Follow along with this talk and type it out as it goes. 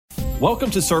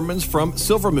Welcome to Sermons from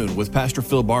Silver Moon with Pastor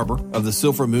Phil Barber of the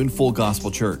Silver Moon Full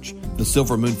Gospel Church. The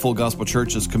Silver Moon Full Gospel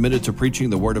Church is committed to preaching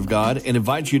the Word of God and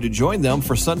invites you to join them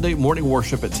for Sunday morning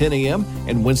worship at 10 a.m.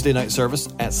 and Wednesday night service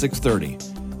at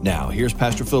 6:30. Now, here's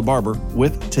Pastor Phil Barber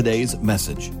with today's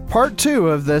message. Part 2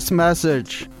 of this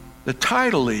message. The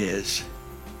title is,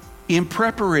 In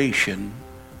Preparation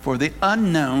for the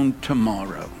Unknown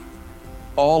Tomorrow.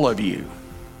 All of you,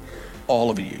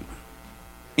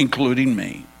 including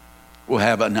me, will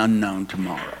have an unknown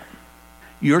tomorrow.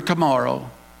 Your tomorrow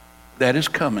that is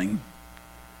coming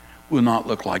will not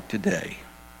look like today.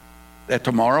 That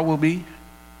tomorrow will be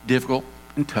difficult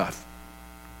and tough,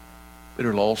 but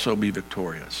it'll also be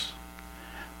victorious.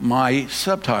 My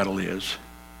subtitle is,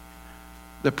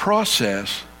 The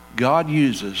Process God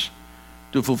Uses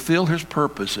to Fulfill His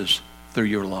Purposes Through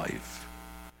Your Life.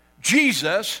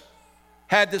 Jesus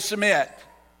had to submit.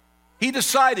 He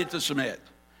decided to submit.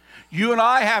 You and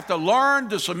I have to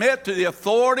learn to submit to the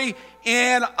authority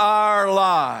in our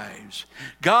lives.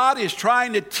 God is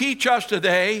trying to teach us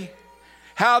today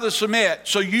how to submit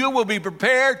so you will be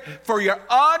prepared for your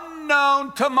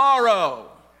unknown tomorrow.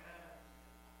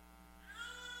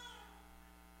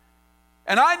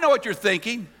 And I know what you're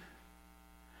thinking.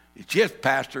 It's just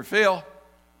Pastor Phil.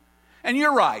 And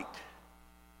you're right.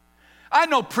 I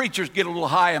know preachers get a little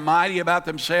high and mighty about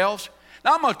themselves.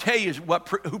 Now, I'm going to tell you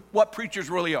what preachers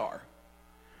really are.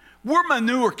 We're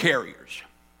manure carriers.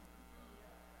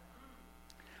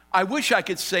 I wish I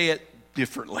could say it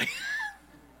differently.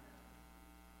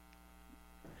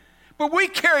 But we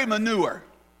carry manure.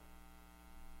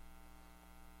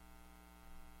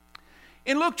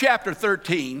 In Luke chapter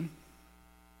 13,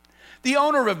 the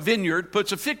owner of a vineyard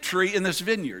puts a fig tree in this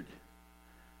vineyard.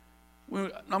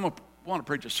 I'm going to want to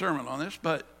preach a sermon on this,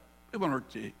 but it won't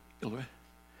hurt you.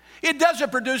 It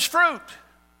doesn't produce fruit.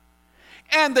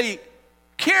 And the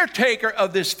caretaker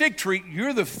of this fig tree,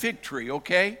 you're the fig tree,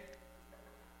 okay?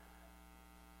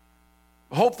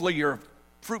 Hopefully you're a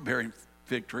fruit-bearing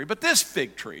fig tree, but this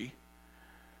fig tree,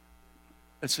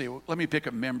 let's see, let me pick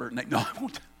a member. No, I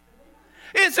won't.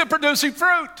 Isn't producing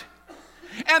fruit.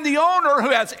 And the owner, who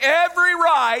has every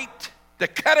right to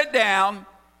cut it down,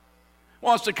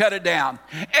 wants to cut it down.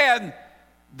 And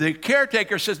the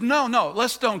caretaker says, no,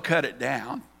 let's don't cut it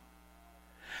down.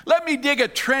 Let me dig a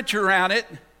trench around it,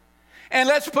 and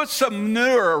let's put some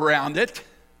manure around it,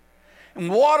 and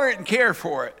water it and care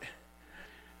for it.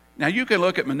 Now, you can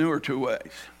look at manure two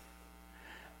ways.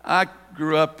 I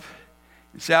grew up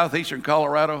in southeastern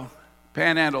Colorado,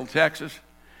 Panhandle, Texas,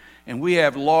 and we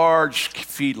have large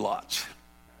feedlots.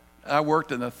 I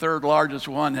worked in the third largest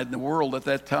one in the world at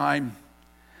that time.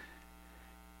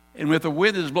 And if the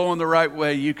wind is blowing the right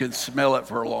way, you can smell it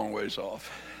for a long ways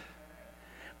off.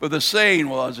 But the saying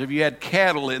was, if you had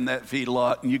cattle in that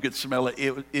feedlot and you could smell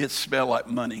it, it smelled like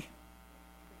money.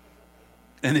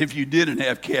 And if you didn't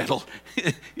have cattle,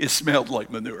 it smelled like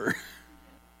manure.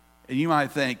 And you might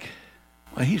think,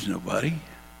 well, he's nobody.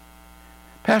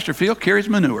 Pastor Phil carries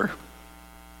manure.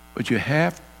 But you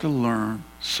have to learn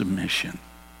submission.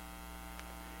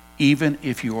 Even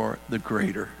if you are the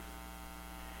greater.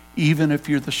 Even if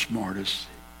you're the smartest.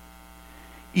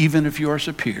 Even if you are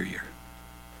superior.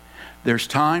 There's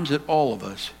times that all of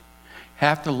us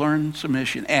have to learn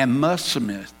submission and must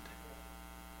submit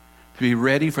to be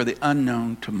ready for the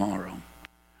unknown tomorrow.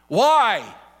 Why?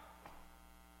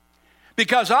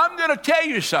 Because I'm going to tell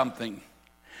you something.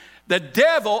 The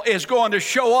devil is going to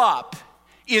show up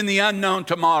in the unknown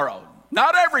tomorrow.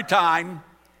 Not every time,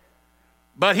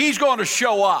 but he's going to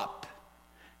show up.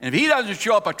 And if he doesn't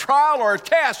show up, a trial or a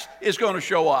test is going to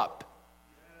show up.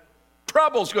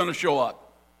 Trouble's going to show up.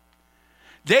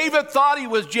 David thought he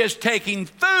was just taking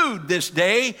food this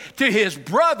day to his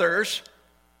brothers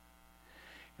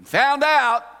and found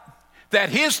out that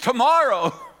his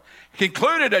tomorrow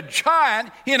included a giant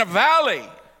in a valley.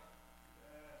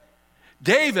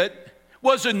 David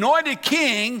was anointed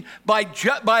king by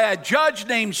a judge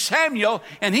named Samuel,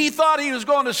 and he thought he was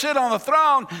going to sit on the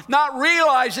throne, not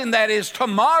realizing that his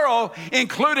tomorrow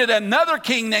included another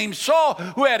king named Saul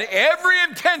who had every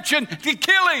intention to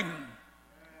kill him.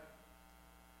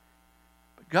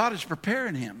 God is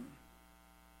preparing him.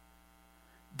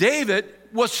 David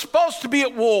was supposed to be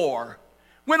at war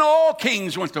when all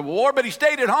kings went to war, but he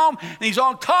stayed at home and he's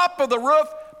on top of the roof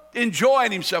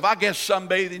enjoying himself. I guess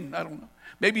sunbathing, I don't know.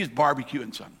 Maybe he's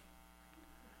barbecuing something.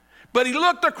 But he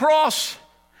looked across,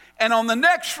 and on the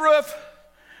next roof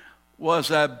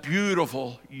was a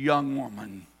beautiful young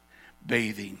woman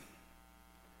bathing.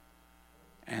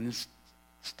 And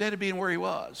instead of being where he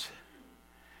was,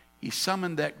 he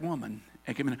summoned that woman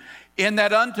and came in. In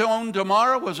that unknown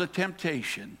tomorrow was a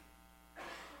temptation.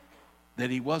 that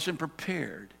he wasn't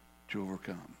prepared to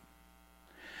overcome.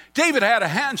 David had a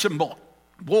handsome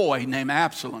boy named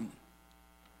Absalom.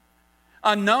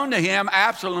 Unknown to him,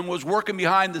 Absalom was working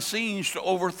behind the scenes to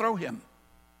overthrow him.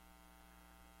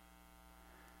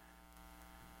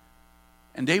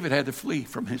 And David had to flee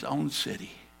from his own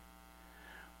city.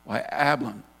 Why,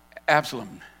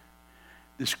 Absalom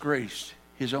disgraced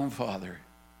his own father.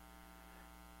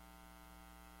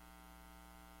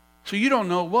 So you don't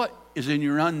know what is in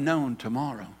your unknown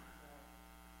tomorrow.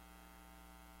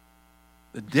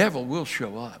 The devil will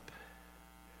show up.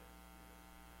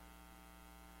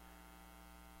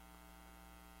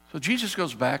 So Jesus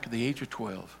goes back at the age of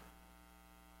 12.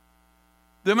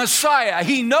 The Messiah,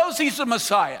 he knows he's the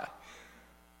Messiah.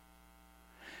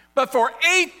 But for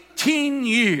 18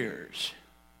 years,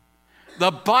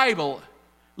 the Bible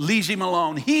leaves him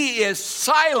alone. He is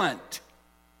silent.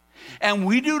 And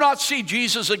we do not see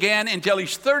Jesus again until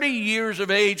he's 30 years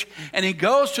of age, and he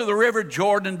goes to the river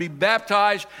Jordan to be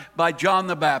baptized by John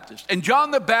the Baptist. And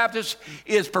John the Baptist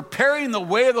is preparing the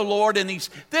way of the Lord, and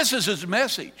this is his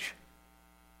message.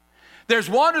 There's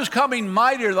one who's coming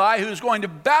mightier than I, who's going to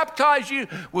baptize you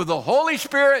with the Holy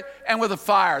Spirit and with the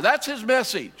fire. That's his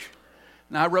message.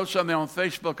 Now, I wrote something on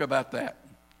Facebook about that.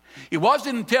 It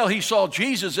wasn't until he saw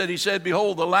Jesus that he said,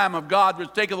 "Behold, the Lamb of God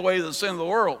which taketh away the sin of the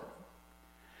world."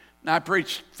 Now, I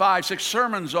preached 5-6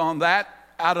 sermons on that,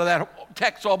 out of that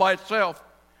text all by itself.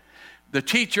 The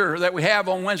teacher that we have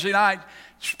on Wednesday night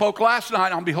spoke last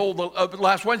night on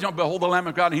last Wednesday on Behold the Lamb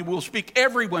of God, and he will speak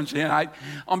every Wednesday night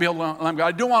on Behold the Lamb of God.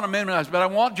 I don't want to minimize, but I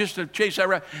want just to chase that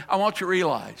around. I want you to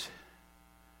realize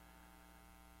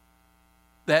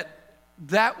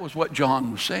that was what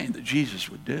John was saying that Jesus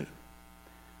would do.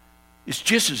 It's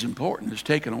just as important as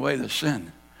taking away the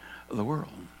sin of the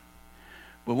world.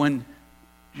 But when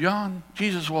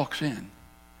Jesus walks in,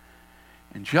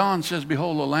 and John says,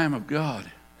 "Behold the Lamb of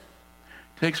God,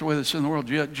 takes away the sin of the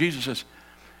world," Jesus says,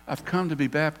 "I've come to be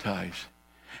baptized."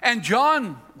 And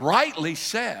John rightly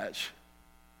says,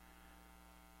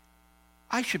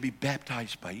 "I should be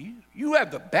baptized by you. You have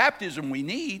the baptism we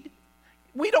need.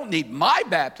 We don't need my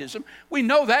baptism. We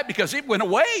know that because it went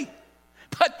away.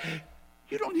 But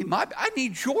you don't need I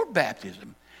need your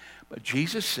baptism." But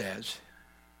Jesus says,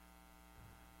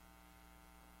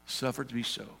 "Suffer to be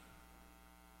so,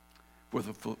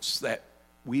 that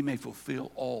we may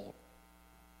fulfill all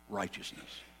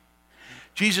righteousness."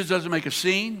 Jesus doesn't make a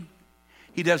scene.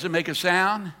 He doesn't make a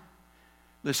sound.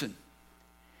 Listen,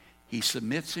 he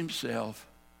submits himself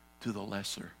to the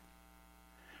lesser,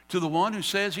 to the one who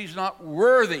says he's not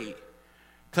worthy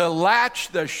to latch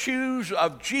the shoes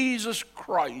of Jesus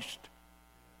Christ.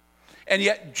 And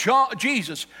yet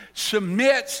Jesus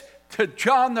submits to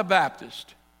John the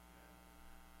Baptist.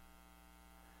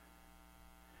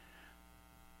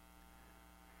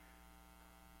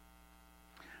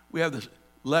 We have the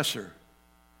lesser,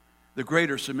 the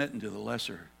greater submitting to the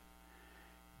lesser.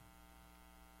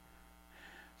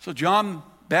 So John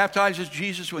baptizes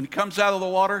Jesus. When he comes out of the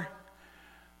water,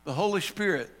 the Holy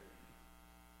Spirit,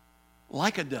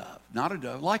 like a dove, not a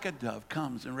dove, like a dove,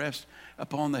 comes and rests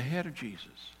upon the head of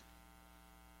Jesus.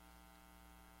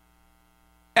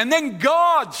 And then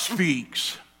God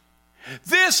speaks.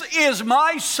 "This is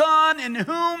my Son in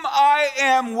whom I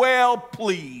am well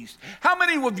pleased." How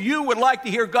many of you would like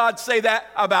to hear God say that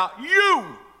about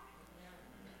you?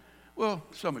 Well,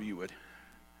 some of you would.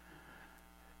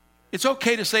 It's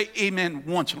okay to say amen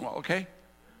once in a while, okay?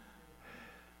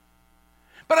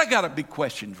 But I got a big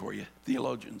question for you,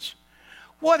 theologians.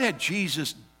 What had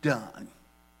Jesus done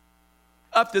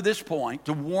up to this point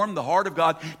to warm the heart of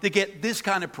God to get this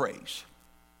kind of praise?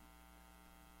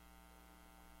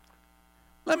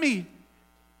 Let me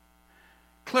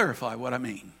clarify what I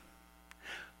mean.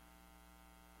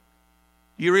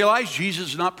 You realize Jesus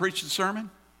has not preached a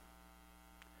sermon?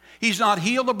 He's not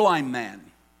healed a blind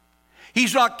man.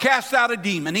 He's not cast out a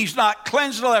demon. He's not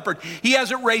cleansed a leper. He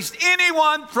hasn't raised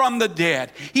anyone from the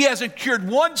dead. He hasn't cured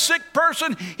one sick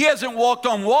person. He hasn't walked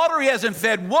on water. He hasn't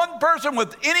fed one person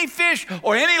with any fish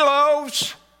or any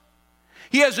loaves.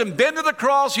 He hasn't been to the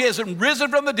cross. He hasn't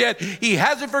risen from the dead. He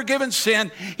hasn't forgiven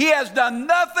sin. He has done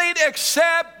nothing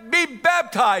except be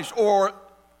baptized. Or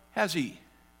has he?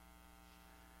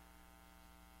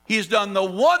 He has done the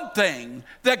one thing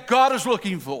that God is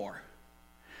looking for.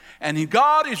 And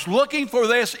God is looking for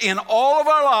this in all of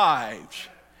our lives.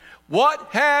 What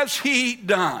has he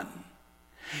done?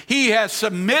 He has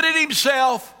submitted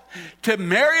himself to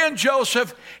Mary and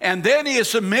Joseph, and then he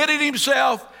has submitted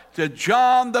himself to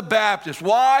John the Baptist.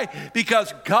 Why?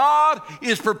 Because God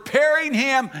is preparing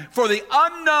him for the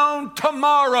unknown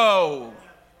tomorrow.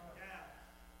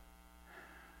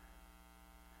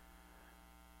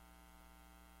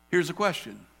 Here's the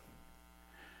question.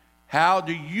 How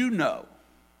do you know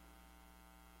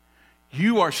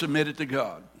you are submitted to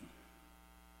God?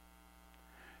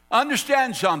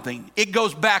 Understand something. It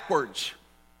goes backwards.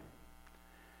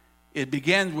 It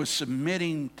begins with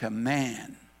submitting to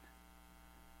man.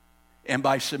 And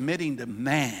by submitting to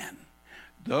man,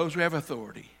 those who have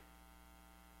authority,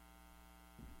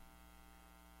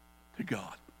 to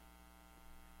God.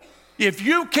 If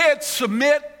you can't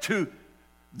submit to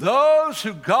those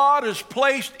who God has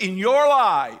placed in your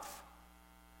life,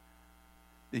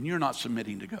 then you're not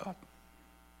submitting to God.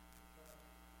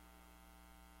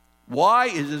 Why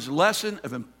is this lesson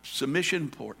of submission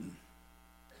important?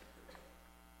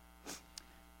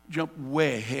 Jump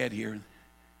way ahead here.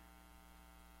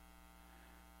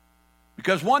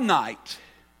 Because one night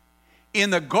in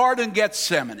the Garden of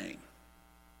Gethsemane,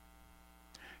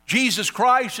 Jesus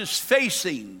Christ is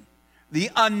facing the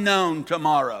unknown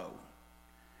tomorrow.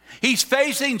 He's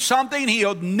facing something he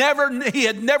had never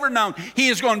known. He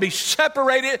is going to be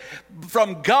separated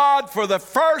from God for the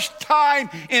first time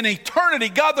in eternity,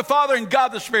 God the Father and God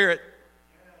the Spirit.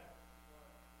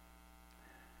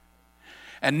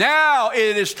 And now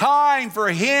it is time for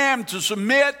him to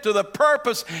submit to the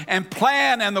purpose and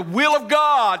plan and the will of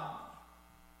God.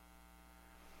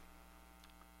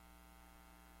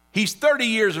 He's 30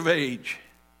 years of age.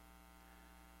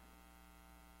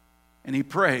 And he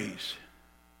prays,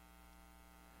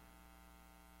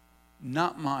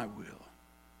 not my will,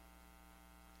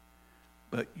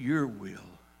 but your will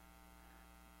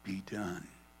be done.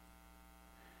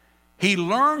 He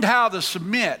learned how to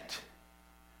submit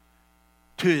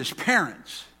to his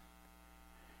parents.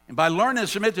 And by learning to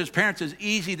submit to his parents, it's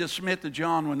easy to submit to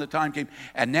John when the time came.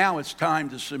 And now it's time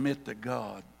to submit to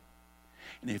God.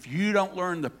 And if you don't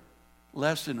learn the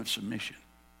lesson of submission,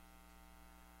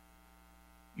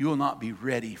 you will not be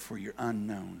ready for your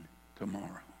unknown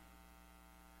tomorrow.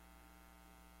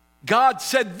 God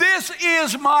said, "This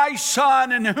is my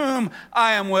son in whom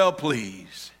I am well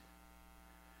pleased."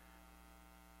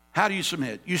 How do you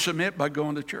submit? You submit by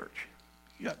going to church.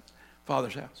 You got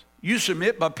Father's house. You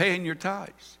submit by paying your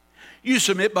tithes. You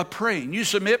submit by praying. You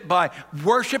submit by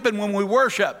worshiping when we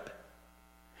worship.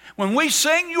 When we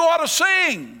sing, you ought to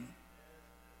sing.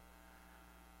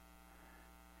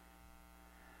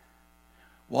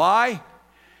 Why?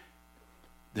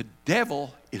 The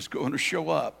devil is going to show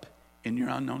up in your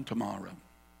unknown tomorrow.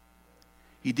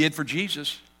 He did for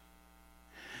Jesus.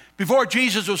 Before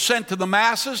Jesus was sent to the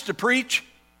masses to preach,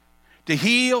 to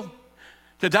heal,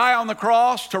 to die on the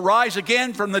cross, to rise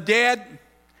again from the dead,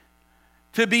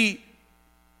 to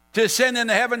ascend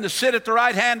into heaven, to sit at the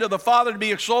right hand of the Father, to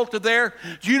be exalted there.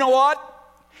 Do you know what?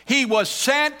 He was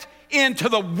sent into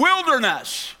the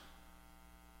wilderness.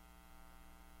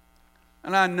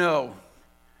 And I know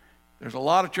there's a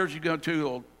lot of churches you go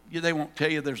to, they won't tell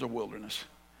you there's a wilderness.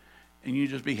 And you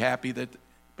just be happy that,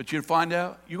 but you'll find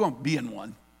out you're going to be in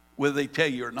one, whether they tell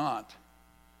you or not.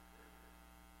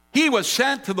 He was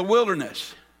sent to the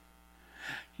wilderness.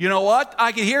 You know what?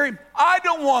 I can hear him. I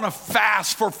don't want to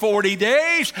fast for 40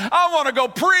 days. I want to go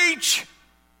preach.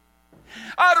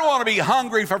 I don't want to be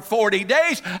hungry for 40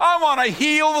 days. I want to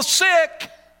heal the sick.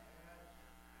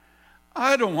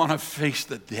 I don't want to face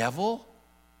the devil.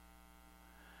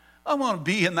 I want to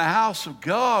be in the house of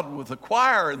God with the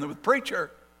choir and the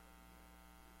preacher.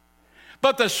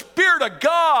 But the Spirit of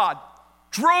God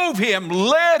drove him,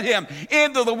 led him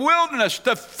into the wilderness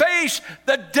to face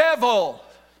the devil.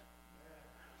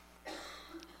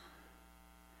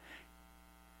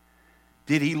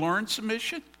 Did he learn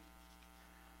submission?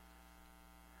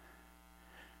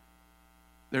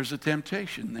 There's a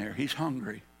temptation there. He's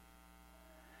hungry.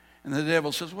 And the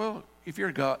devil says, well, if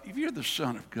you're God, if you're the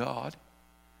Son of God,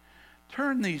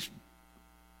 turn these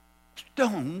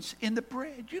stones into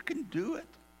bread. You can do it.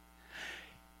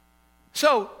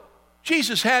 So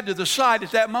Jesus had to decide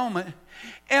at that moment,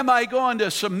 am I going to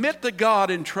submit to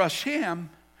God and trust him,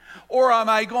 or am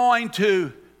I going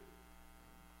to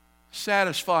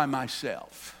satisfy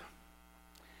myself?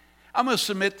 I'm going to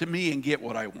submit to me and get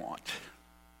what I want.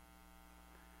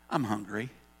 I'm hungry.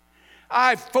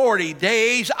 40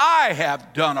 days, I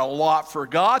have done a lot for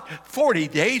God. 40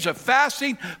 days of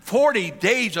fasting, 40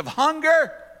 days of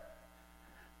hunger.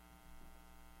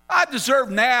 I deserve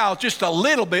now just a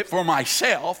little bit for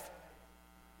myself.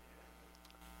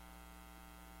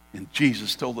 And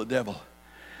Jesus told the devil,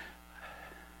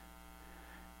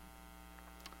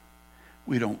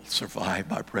 we don't survive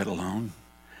by bread alone,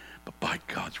 but by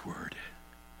God's word.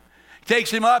 He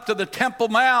takes him up to the Temple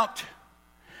Mount,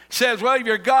 says, well, if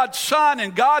you're God's son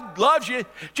and God loves you,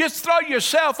 just throw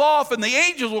yourself off and the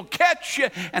angels will catch you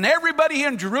and everybody here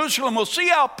in Jerusalem will see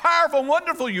how powerful and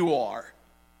wonderful you are.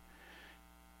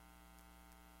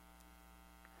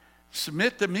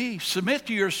 Submit to me. Submit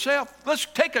to yourself. Let's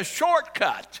take a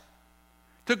shortcut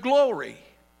to glory.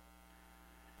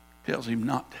 Tells him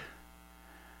not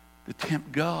to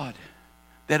tempt God.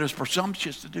 That it was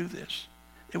presumptuous to do this.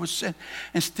 It was sin.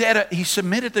 Instead, he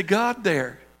submitted to God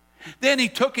there. Then he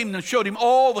took him and showed him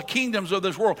all the kingdoms of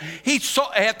this world. He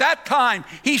saw, at that time,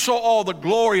 he saw all the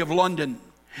glory of London.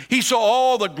 He saw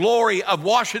all the glory of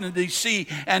Washington, D.C.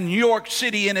 and New York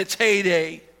City in its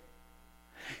heyday.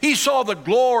 He saw the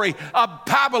glory of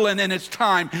Babylon in its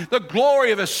time, the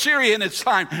glory of Assyria in its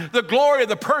time, the glory of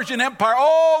the Persian Empire,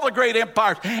 all the great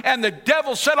empires. And the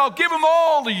devil said, I'll give them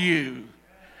all to you. You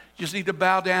just need to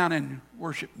bow down and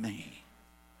worship me.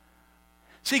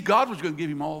 See, God was going to give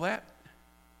him all that.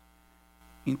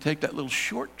 You can take that little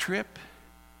short trip,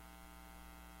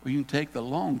 or you can take the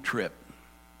long trip,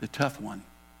 the tough one.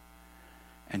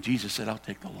 And Jesus said, I'll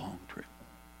take the long trip.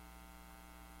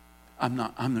 I'm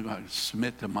not going to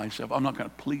submit to myself. I'm not going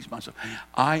to please myself.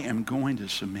 I am going to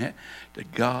submit to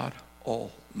God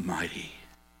Almighty.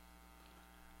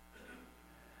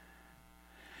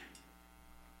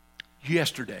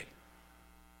 Yesterday,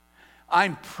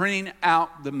 I'm printing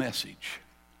out the message,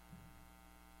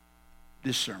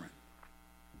 this sermon.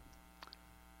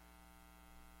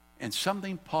 And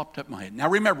something popped up in my head. Now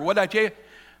remember, what did I tell you?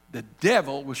 The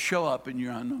devil will show up in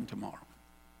your unknown tomorrow.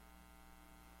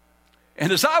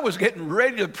 And as I was getting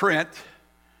ready to print,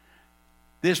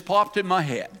 this popped in my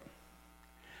head.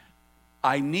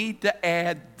 I need to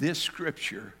add this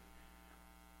scripture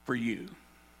for you.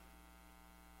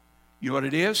 You know what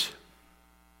it is?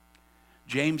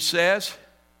 James says,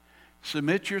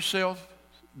 submit yourself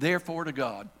therefore to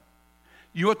God.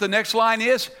 You know what the next line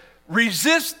is?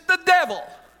 Resist the devil,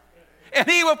 and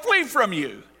he will flee from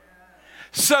you.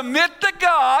 Submit to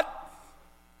God,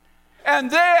 and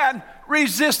then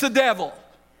resist the devil,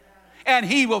 and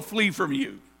he will flee from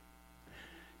you.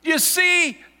 You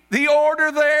see the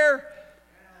order there?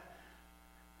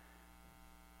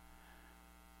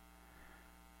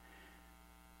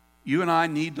 You and I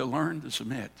need to learn to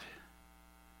submit.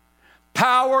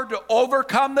 Power to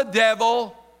overcome the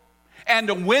devil and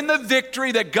to win the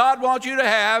victory that God wants you to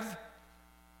have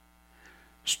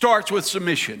starts with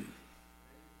submission.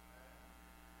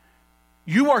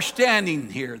 You are standing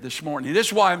here this morning. This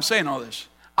is why I'm saying all this.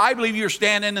 I believe you're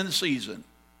standing in the season.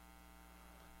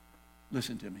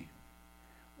 Listen to me.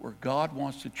 Where God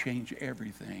wants to change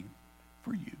everything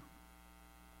for you.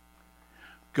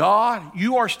 God,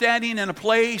 you are standing in a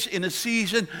place, in a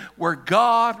season where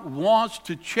God wants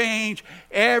to change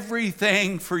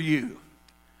everything for you.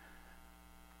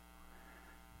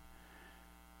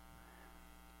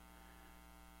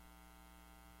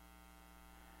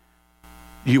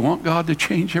 Do you want God to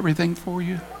change everything for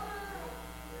you?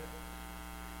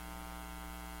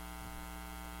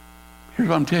 Here's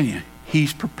what I'm telling you.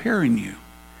 He's preparing you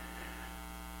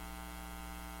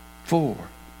for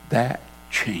that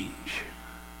change.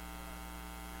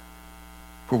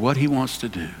 For what he wants to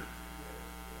do.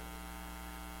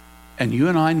 And you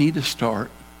and I need to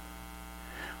start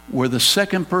where the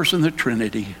second person of the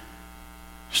Trinity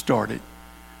started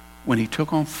when he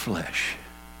took on flesh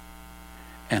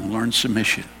and learned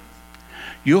submission.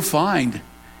 You'll find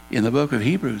in the book of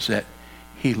Hebrews that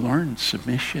he learned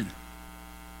submission.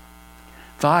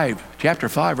 Chapter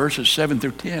 5, verses 7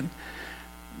 through 10.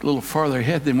 A little farther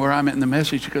ahead than where I'm at in the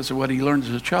message because of what he learned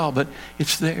as a child, but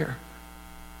it's there.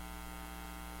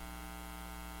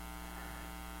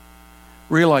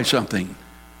 Realize something.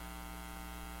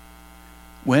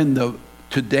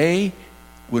 Today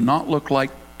will not look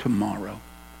like tomorrow.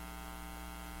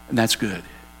 And that's good.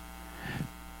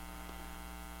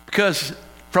 Because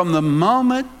from the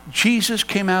moment Jesus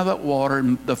came out of that water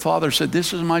and the Father said,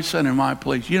 this is my son in my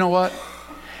place, you know what?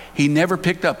 He never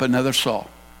picked up another saw.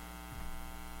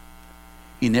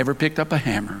 He never picked up a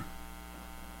hammer.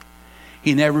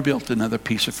 He never built another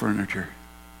piece of furniture.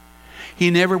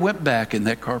 He never went back in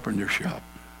that carpenter shop.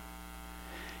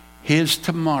 His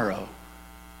tomorrow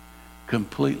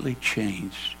completely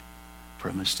changed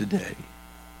from his today.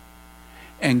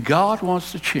 And God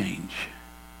wants to change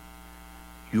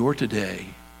your today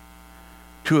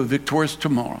to a victorious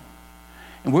tomorrow.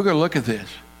 And we're going to look at this.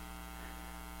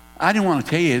 I didn't want to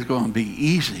tell you it's going to be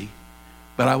easy,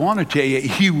 but I want to tell you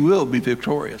he will be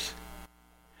victorious.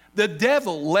 The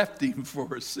devil left him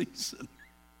for a season.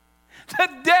 The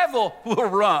devil will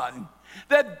run.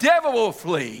 The devil will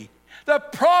flee. The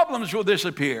problems will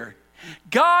disappear.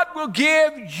 God will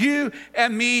give you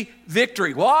and me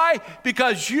victory. Why?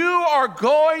 Because you are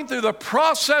going through the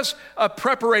process of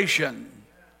preparation.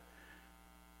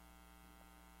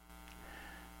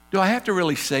 Do I have to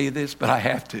really say this? But I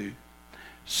have to.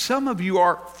 Some of you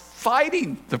are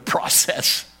fighting the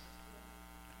process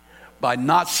by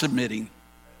not submitting.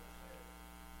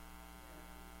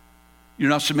 You're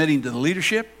not submitting to the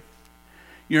leadership.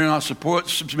 You're not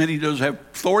submitting to those who have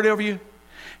authority over you.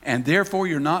 And therefore,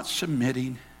 you're not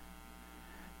submitting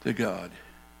to God.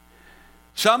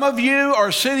 Some of you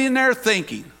are sitting there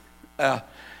thinking,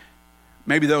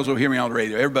 maybe those will hear me on the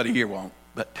radio. Everybody here won't.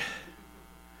 But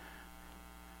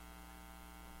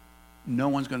no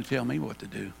one's going to tell me what to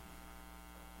do.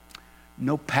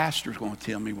 No pastor's going to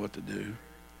tell me what to do.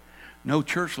 No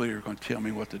church leader is going to tell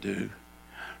me what to do.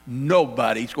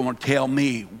 Nobody's going to tell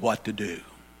me what to do.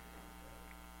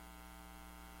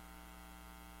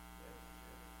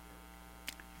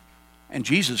 And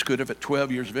Jesus could have, at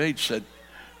 12 years of age, said,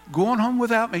 go on home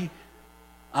without me.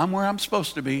 I'm where I'm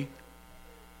supposed to be.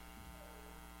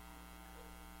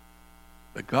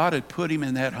 But God had put him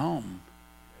in that home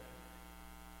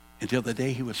until the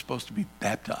day he was supposed to be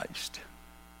baptized.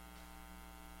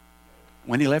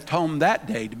 When he left home that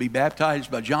day to be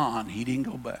baptized by John, he didn't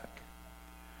go back.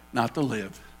 Not to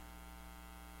live.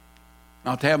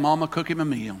 Not to have Mama cook him a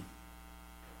meal.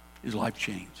 His life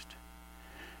changed.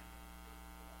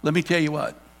 Let me tell you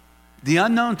what. The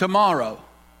unknown tomorrow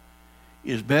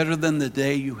is better than the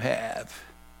day you have.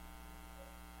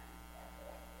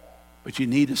 But you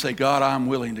need to say, God, I'm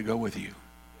willing to go with you.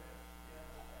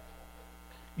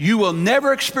 You will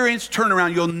never experience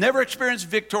turnaround. You'll never experience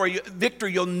victory.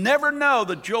 You'll never know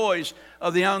the joys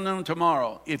of the unknown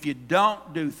tomorrow if you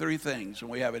don't do three things. And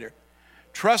we have it here.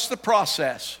 Trust the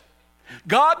process.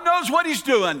 God knows what he's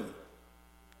doing.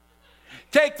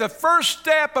 Take the first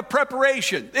step of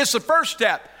preparation. This is the first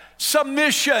step.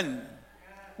 Submission,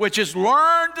 which is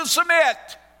learn to submit.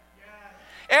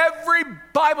 Every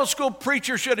Bible school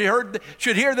preacher should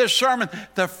hear this sermon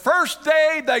the first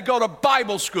day they go to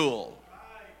Bible school.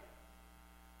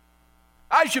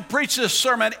 I should preach this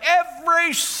sermon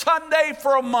every Sunday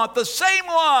for a month, the same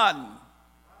one.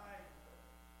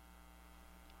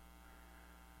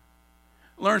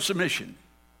 Learn submission.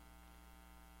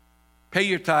 Pay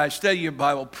your tithes, study your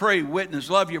Bible, pray, witness,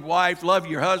 love your wife, love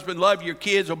your husband, love your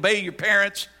kids, obey your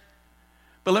parents.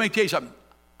 But let me tell you something.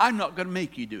 I'm not going to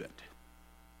make you do it.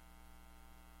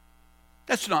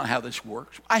 That's not how this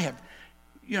works.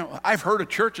 I've heard of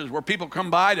churches where people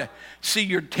come by to see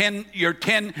your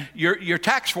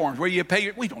tax forms where you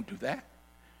pay we don't do that.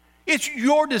 It's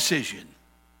your decision.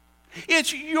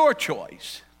 It's your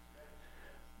choice.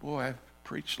 Boy, I've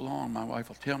preached long. My wife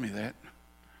will tell me that.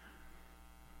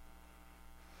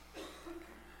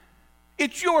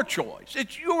 It's your choice.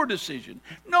 It's your decision.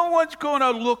 No one's going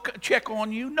to check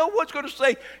on you. No one's going to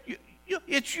say,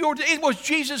 it's your. It was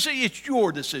Jesus. It's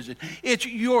your decision. It's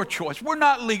your choice. We're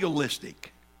not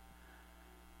legalistic.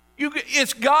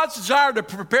 It's God's desire to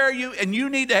prepare you, and you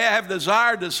need to have the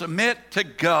desire to submit to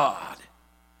God.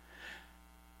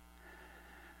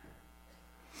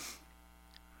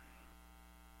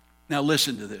 Now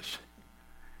listen to this,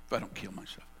 if I don't kill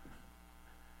myself.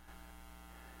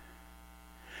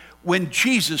 When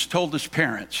Jesus told his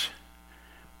parents,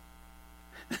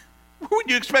 where would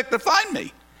you expect to find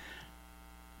me?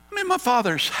 I'm in my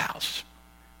Father's house,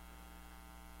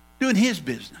 doing his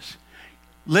business.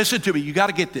 Listen to me, you got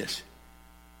to get this.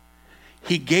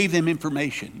 He gave them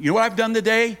information. You know what I've done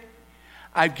today?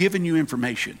 I've given you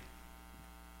information.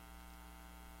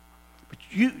 But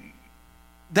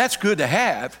that's good to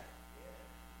have.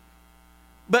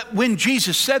 But when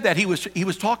Jesus said that, he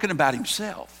was talking about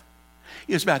himself.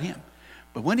 It was about him.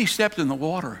 But when he stepped in the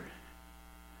water,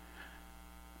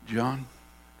 John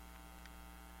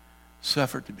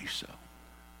suffered to be so.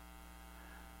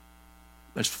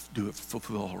 Let's do it,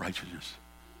 fulfill all righteousness.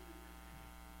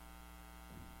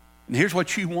 And here's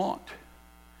what you want.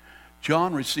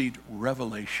 John received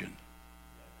revelation.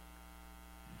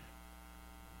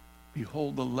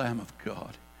 Behold the Lamb of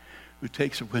God who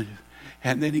takes away.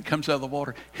 And then he comes out of the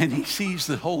water and he sees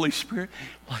the Holy Spirit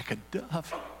like a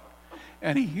dove.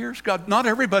 And he hears God. Not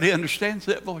everybody understands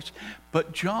that voice,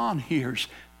 but John hears,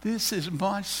 this is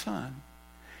my son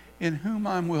in whom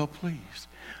I'm well pleased.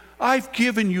 I've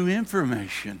given you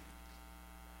information,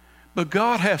 but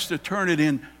God has to turn it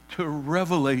into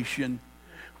revelation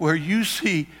where you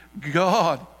see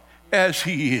God as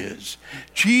he is,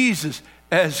 Jesus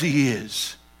as he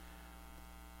is.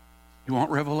 You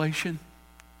want revelation?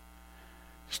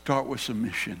 Start with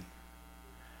submission.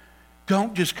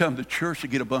 Don't just come to church to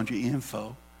get a bunch of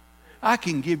info. I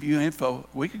can give you info.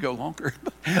 We could go longer.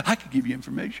 But I could give you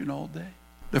information all day.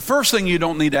 The first thing you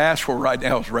don't need to ask for right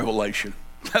now is revelation.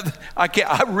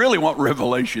 I really want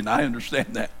revelation. I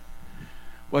understand that.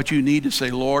 What you need to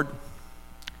say, Lord,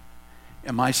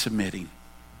 am I submitting?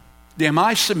 Am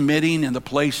I submitting in the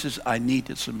places I need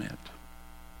to submit?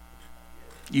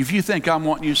 If you think I'm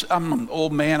an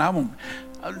old man,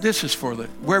 this is for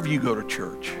wherever you go to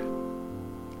church.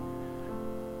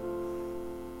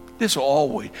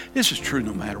 This is true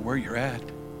no matter where you're at.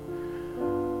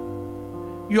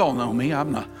 You all know me.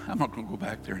 I'm not going to go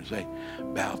back there and say,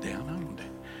 bow down.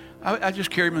 I just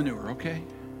carry manure, okay?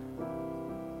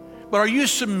 But are you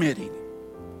submitting?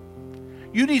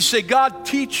 You need to say, God,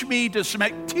 teach me to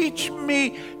submit. Teach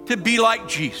me to be like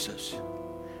Jesus.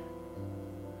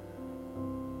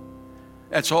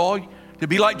 That's all. To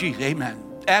be like Jesus. Amen.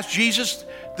 Ask Jesus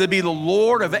to be the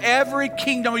Lord of every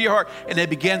kingdom of your heart. And it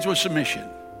begins with submission.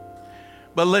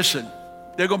 But listen,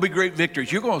 there are going to be great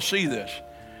victories. You're going to see this.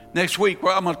 Next week,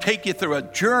 where I'm going to take you through a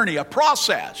journey, a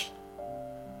process,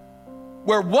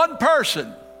 where one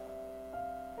person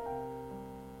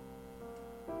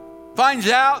finds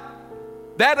out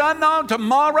that unknown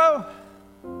tomorrow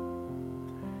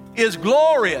is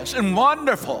glorious and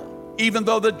wonderful, even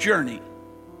though the journey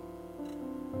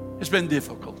has been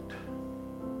difficult,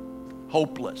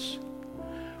 hopeless,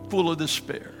 full of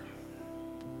despair.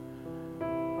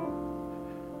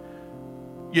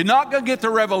 You're not going to get the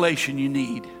revelation you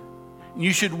need.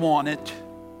 You should want it.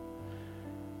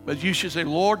 But you should say,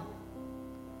 Lord,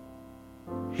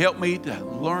 help me to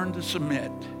learn to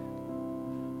submit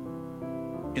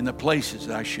in the places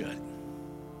that I should.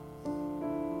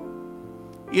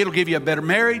 It'll give you a better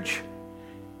marriage.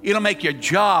 It'll make your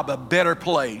job a better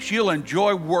place. You'll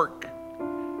enjoy work.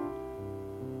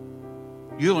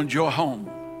 You'll enjoy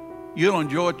home. You'll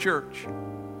enjoy church.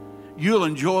 You'll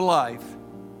enjoy life.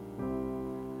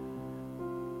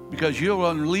 Because you'll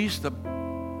unleash the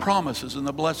promises and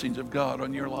the blessings of God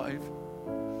on your life.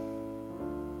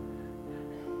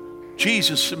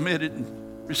 Jesus submitted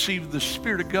and received the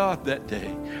Spirit of God that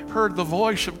day. Heard the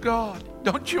voice of God.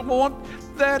 Don't you want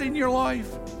that in your life?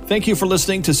 Thank you for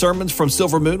listening to Sermons from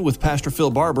Silver Moon with Pastor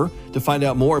Phil Barber. To find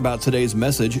out more about today's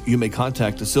message, you may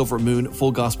contact the Silver Moon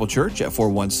Full Gospel Church at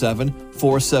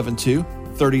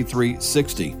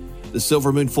 417-472-3360. The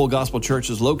Silver Moon Full Gospel Church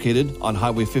is located on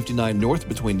Highway 59 North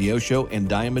between Neosho and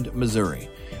Diamond, Missouri.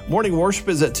 Morning worship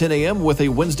is at 10 a.m. with a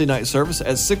Wednesday night service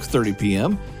at 6:30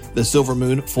 p.m. The Silver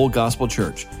Moon Full Gospel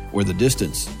Church, where the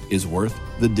distance is worth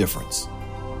the difference.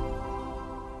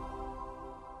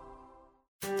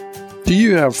 Do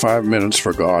you have 5 minutes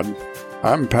for God?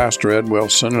 I'm Pastor Ed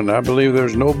Wilson, and I believe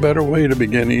there's no better way to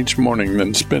begin each morning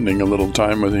than spending a little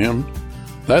time with Him.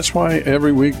 That's why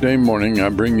every weekday morning I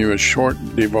bring you a short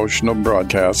devotional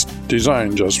broadcast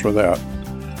designed just for that.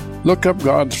 Look up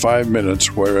God's 5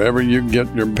 minutes wherever you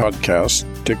get your podcasts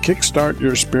to kickstart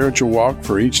your spiritual walk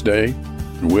for each day,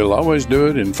 and we'll always do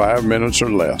it in 5 minutes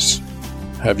or less.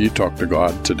 Have you talked to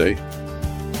God today?